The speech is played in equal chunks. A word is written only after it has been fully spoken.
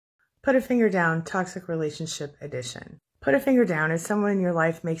Put a finger down, toxic relationship addition. Put a finger down if someone in your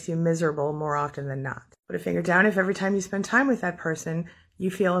life makes you miserable more often than not. Put a finger down if every time you spend time with that person, you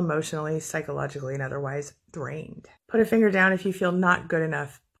feel emotionally, psychologically, and otherwise drained. Put a finger down if you feel not good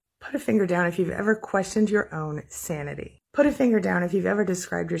enough. Put a finger down if you've ever questioned your own sanity. Put a finger down if you've ever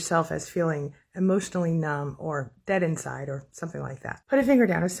described yourself as feeling emotionally numb or dead inside or something like that. Put a finger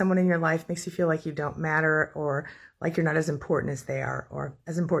down if someone in your life makes you feel like you don't matter or like you're not as important as they are or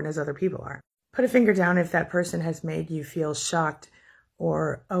as important as other people are. Put a finger down if that person has made you feel shocked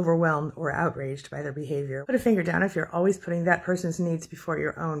or overwhelmed or outraged by their behavior. Put a finger down if you're always putting that person's needs before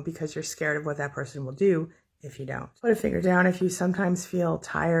your own because you're scared of what that person will do if you don't. Put a finger down if you sometimes feel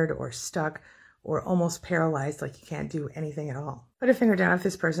tired or stuck or almost paralyzed, like you can't do anything at all. Put a finger down if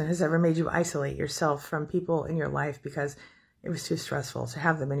this person has ever made you isolate yourself from people in your life because it was too stressful to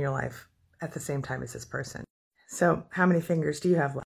have them in your life at the same time as this person. So how many fingers do you have left?